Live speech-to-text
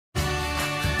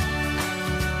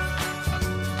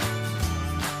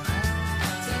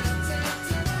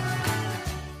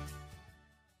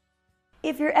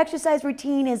if your exercise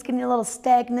routine is getting a little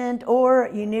stagnant or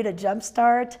you need a jump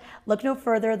start, look no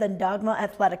further than Dogma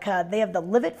Athletica. They have the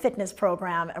Live It Fitness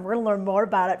program, and we're going to learn more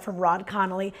about it from Rod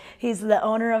Connolly. He's the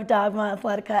owner of Dogma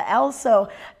Athletica, also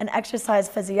an exercise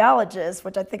physiologist,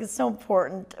 which I think is so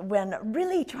important when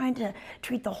really trying to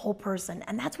treat the whole person.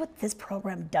 And that's what this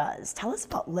program does. Tell us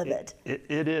about Live It.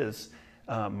 It is.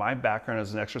 My background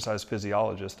as an exercise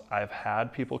physiologist, I've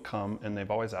had people come and they've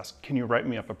always asked, can you write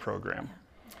me up a program?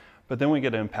 But then we get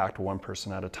to impact one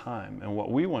person at a time. And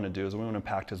what we want to do is we want to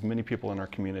impact as many people in our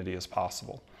community as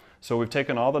possible. So we've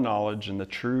taken all the knowledge and the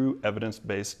true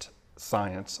evidence-based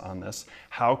science on this.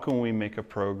 How can we make a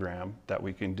program that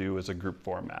we can do as a group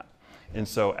format? And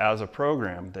so as a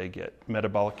program, they get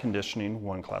metabolic conditioning,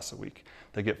 1 class a week.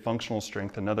 They get functional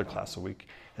strength, another class a week.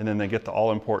 And then they get the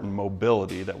all-important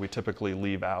mobility that we typically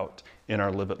leave out in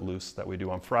our Live It Loose that we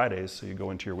do on Fridays, so you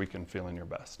go into your weekend feeling your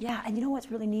best. Yeah, and you know what's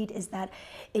really neat is that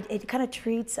it kind of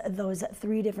treats those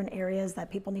 3 different areas that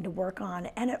people need to work on,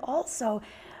 and it also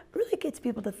really gets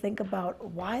people to think about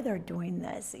why they're doing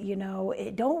this. You know,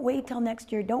 don't wait till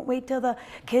next year. Don't wait till the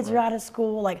kids are out of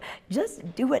school. Like,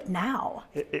 just do it now.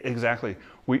 Exactly.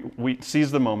 We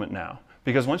seize the moment now.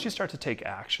 Because once you start to take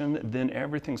action, then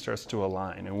everything starts to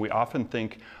align. And we often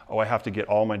think, oh, I have to get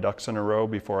all my ducks in a row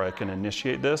before I can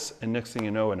initiate this. And next thing you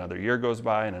know, another year goes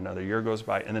by and another year goes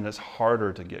by, and then it's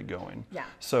harder to get going. Yeah.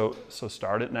 So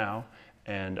start it now.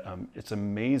 And it's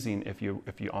amazing if you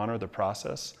honor the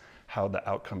process, how the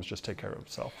outcomes just take care of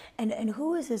itself. And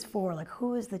who is this for? Like,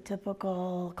 who is the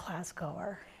typical class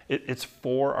goer? It's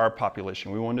for our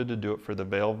population. We wanted to do it for the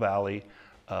Vail Valley,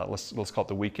 let's call it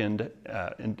the weekend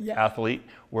athlete,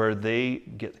 where they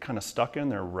get kind of stuck in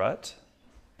their rut,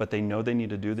 but they know they need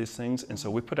to do these things. And so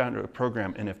we put out a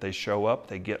program, and if they show up,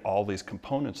 they get all these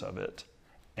components of it.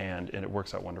 And it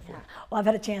works out wonderfully. Yeah. Well, I've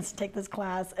had a chance to take this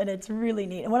class, and it's really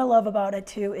neat. And what I love about it,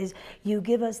 too, is you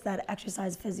give us that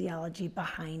exercise physiology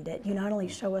behind it. You not only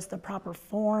show us the proper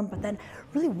form, but then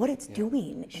really what it's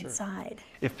doing inside.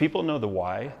 If people know the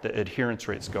why, the adherence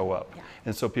rates go up. Yeah.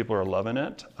 And so people are loving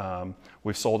it.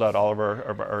 We've sold out all of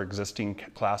our existing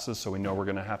classes, so we know we're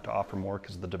going to have to offer more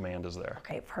because the demand is there.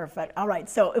 Okay, perfect. All right,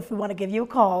 so if we want to give you a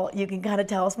call, you can kind of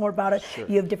tell us more about it. Sure.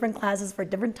 You have different classes for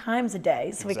different times a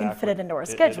day, so we can fit it into our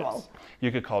schedule.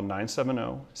 You could call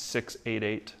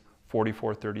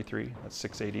 970-688-4433. That's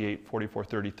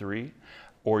 688-4433.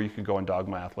 Or you could go on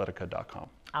dogmaathletica.com.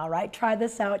 All right, try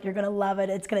this out. You're going to love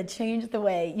it. It's going to change the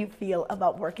way you feel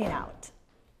about working out.